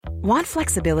Want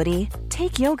flexibility?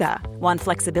 Take yoga. Want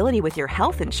flexibility with your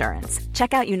health insurance?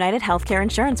 Check out United Healthcare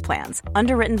Insurance Plans.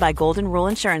 Underwritten by Golden Rule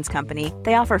Insurance Company,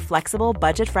 they offer flexible,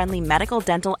 budget-friendly medical,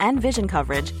 dental, and vision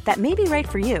coverage that may be right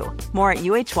for you. More at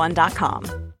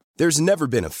uh1.com. There's never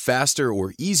been a faster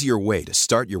or easier way to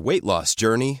start your weight loss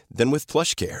journey than with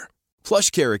PlushCare.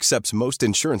 PlushCare accepts most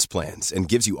insurance plans and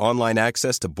gives you online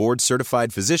access to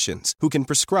board-certified physicians who can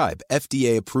prescribe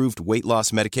FDA-approved weight loss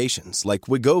medications like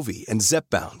Wegovy and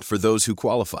Zepbound for those who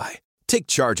qualify. Take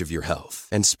charge of your health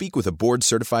and speak with a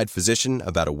board-certified physician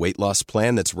about a weight loss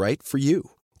plan that's right for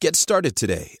you. Get started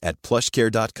today at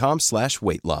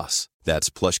plushcare.com/weightloss.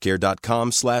 That's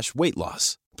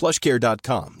plushcare.com/weightloss.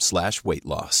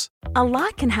 plushcare.com/weightloss. A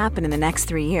lot can happen in the next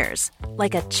 3 years.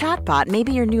 Like a chatbot may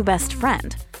be your new best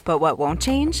friend. But what won't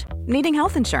change? Needing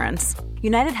health insurance.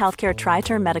 United Healthcare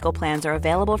Tri-Term Medical Plans are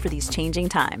available for these changing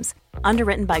times.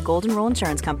 Underwritten by Golden Rule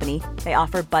Insurance Company, they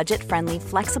offer budget-friendly,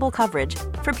 flexible coverage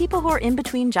for people who are in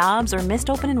between jobs or missed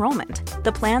open enrollment.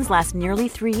 The plans last nearly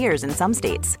 3 years in some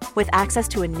states, with access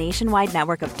to a nationwide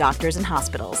network of doctors and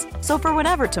hospitals. So for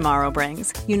whatever tomorrow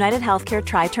brings, United Healthcare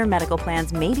Tri-Term Medical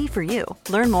Plans may be for you.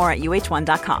 Learn more at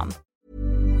uh1.com.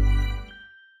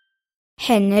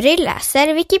 Henry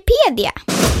läser Wikipedia.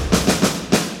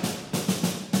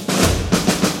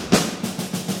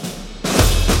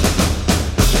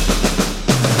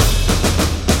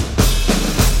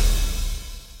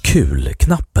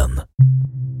 Kulknappen.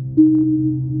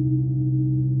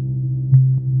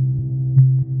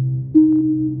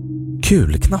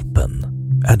 Kulknappen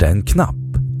är den knapp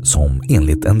som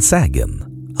enligt en sägen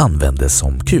användes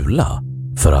som kula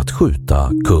för att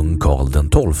skjuta kung Karl den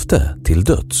XII till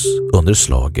döds under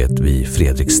slaget vid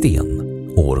Fredriksten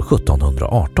år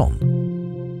 1718.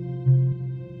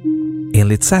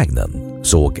 Enligt sägnen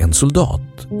såg en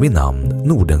soldat vid namn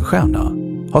Nordenstjärna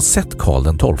ha sett Karl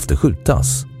den XII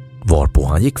skjutas, varpå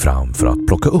han gick fram för att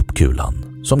plocka upp kulan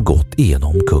som gått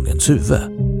igenom kungens huvud.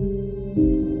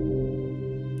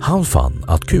 Han fann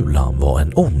att kulan var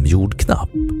en omgjord knapp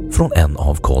från en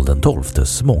av Karl den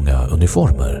XIIs många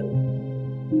uniformer.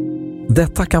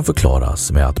 Detta kan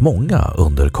förklaras med att många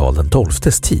under Karl den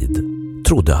XIIs tid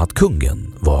trodde att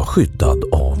kungen var skyddad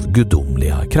av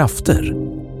gudomliga krafter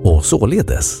och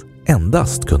således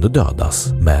endast kunde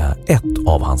dödas med ett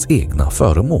av hans egna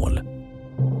föremål,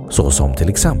 såsom till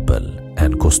exempel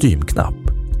en kostymknapp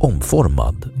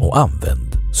omformad och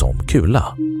använd som kula.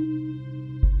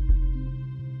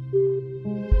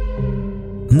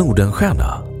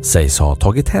 Nordenstjärna sägs ha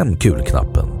tagit hem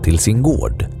kulknappen till sin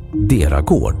gård, Dera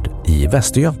gård i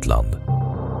Västergötland.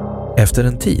 Efter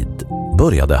en tid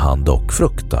började han dock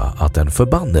frukta att en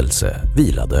förbannelse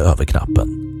vilade över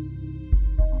knappen.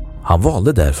 Han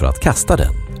valde därför att kasta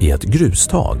den i ett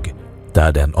grustag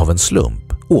där den av en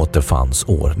slump återfanns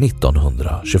år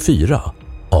 1924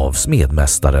 av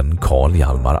smedmästaren Carl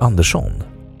Hjalmar Andersson.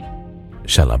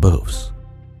 Källa behövs.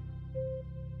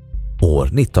 År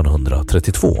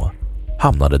 1932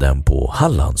 hamnade den på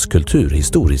Hallands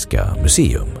kulturhistoriska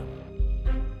museum.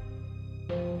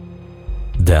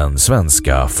 Den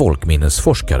svenska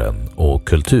folkminnesforskaren och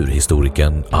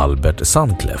kulturhistorikern Albert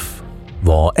Sandkleff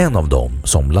var en av dem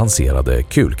som lanserade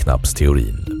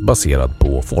kulknappsteorin baserad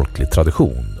på folklig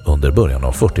tradition under början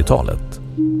av 40-talet.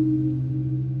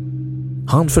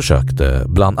 Han försökte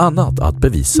bland annat att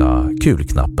bevisa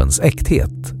kulknappens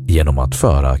äkthet genom att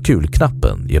föra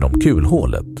kulknappen genom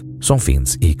kulhålet som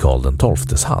finns i Karl den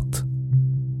XIIs hatt.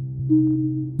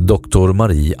 Dr.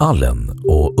 Marie Allen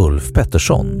och Ulf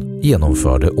Pettersson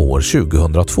genomförde år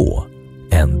 2002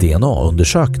 en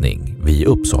DNA-undersökning vid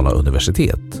Uppsala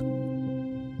universitet.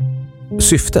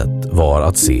 Syftet var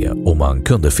att se om man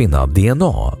kunde finna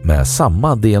DNA med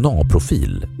samma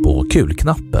DNA-profil på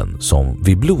kulknappen som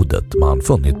vid blodet man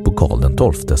funnit på Karl den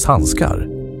XIIs handskar,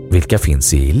 vilka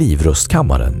finns i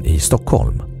livrustkammaren i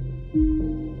Stockholm.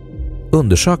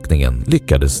 Undersökningen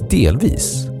lyckades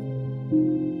delvis.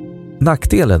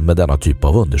 Nackdelen med denna typ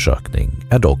av undersökning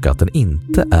är dock att den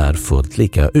inte är fullt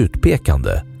lika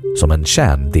utpekande som en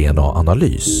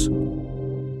kärn-DNA-analys.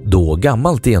 Då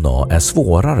gammalt DNA är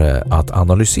svårare att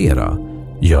analysera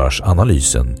görs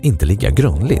analysen inte lika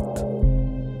grundligt.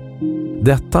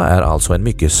 Detta är alltså en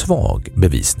mycket svag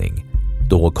bevisning,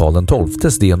 då Karl den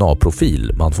XIIs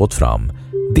DNA-profil man fått fram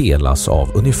delas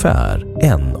av ungefär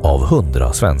 1 av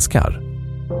 100 svenskar.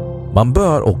 Man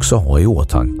bör också ha i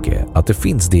åtanke att det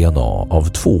finns DNA av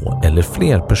 2 eller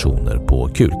fler personer på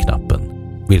kulknappen,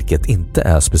 vilket inte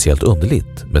är speciellt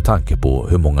underligt med tanke på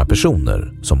hur många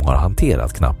personer som har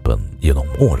hanterat knappen genom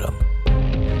åren.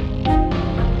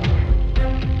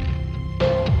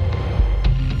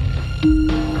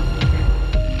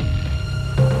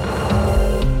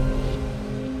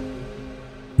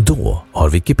 då har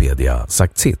Wikipedia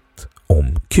sagt sitt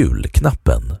om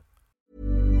kulknappen.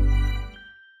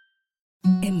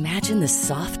 Imagine the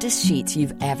softest sheets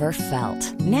you've ever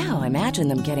felt. Now imagine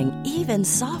them getting even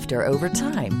softer over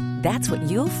time. That's what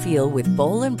you'll feel with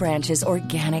Boll & Branch's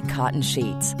organic cotton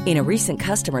sheets. In a recent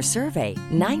customer survey,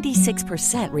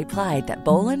 96% replied that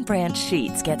Boll & Branch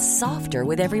sheets get softer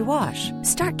with every wash.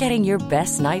 Start getting your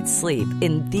best night's sleep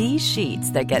in these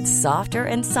sheets that get softer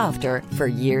and softer for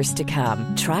years to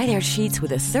come. Try their sheets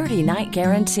with a 30-night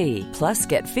guarantee. Plus,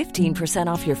 get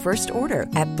 15% off your first order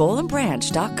at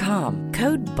bollandbranch.com.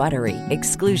 Code BUTTERY.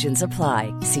 Exclusions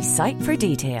apply. See site for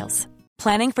details.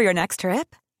 Planning for your next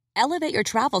trip? Elevate your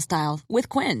travel style with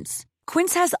Quince.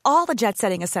 Quince has all the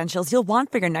jet-setting essentials you'll want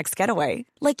for your next getaway,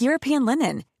 like European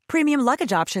linen, premium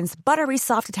luggage options, buttery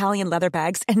soft Italian leather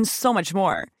bags, and so much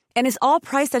more. And is all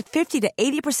priced at 50 to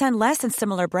 80% less than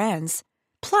similar brands.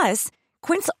 Plus,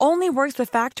 Quince only works with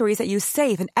factories that use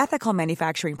safe and ethical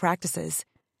manufacturing practices.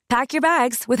 Pack your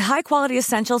bags with high-quality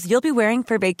essentials you'll be wearing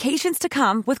for vacations to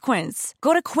come with Quince.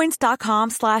 Go to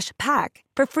quince.com/pack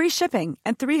for free shipping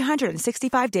and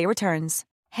 365-day returns.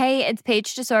 Hey, it's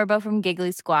Paige DeSorbo from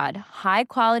Giggly Squad. High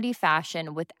quality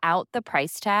fashion without the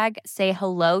price tag. Say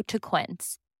hello to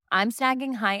Quince. I'm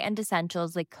snagging high-end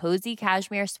essentials like cozy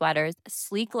cashmere sweaters,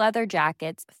 sleek leather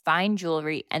jackets, fine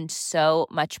jewelry, and so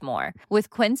much more. With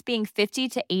Quince being 50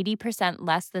 to 80%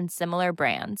 less than similar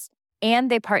brands.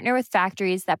 And they partner with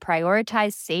factories that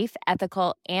prioritize safe,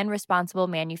 ethical, and responsible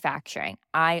manufacturing.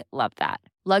 I love that.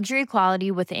 Luxury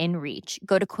quality within reach.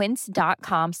 Go to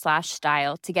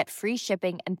quince.com/style to get free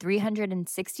shipping and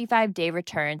 365-day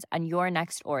returns on your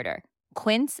next order.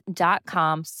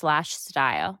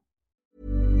 Quince.com/style.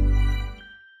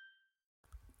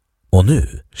 Och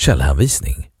nu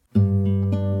källhänvisning.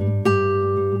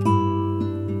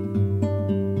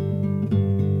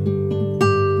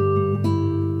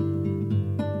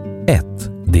 1.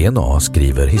 DNA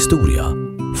skriver historia.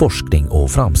 Forskning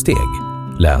och framsteg.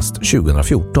 Läst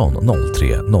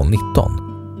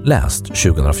 2014-03-019. Läst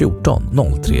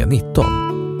 2014-03-19.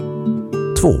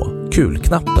 2.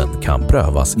 Kulknappen kan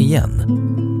prövas igen.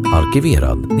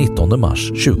 Arkiverad 19 mars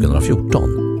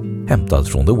 2014. Hämtad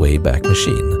från The Wayback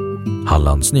Machine.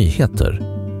 Hallands Nyheter.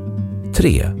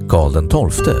 3. Karl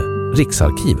XII.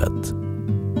 Riksarkivet.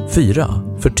 4.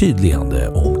 Förtydligande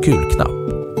om kulknapp.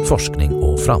 Forskning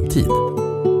och framtid.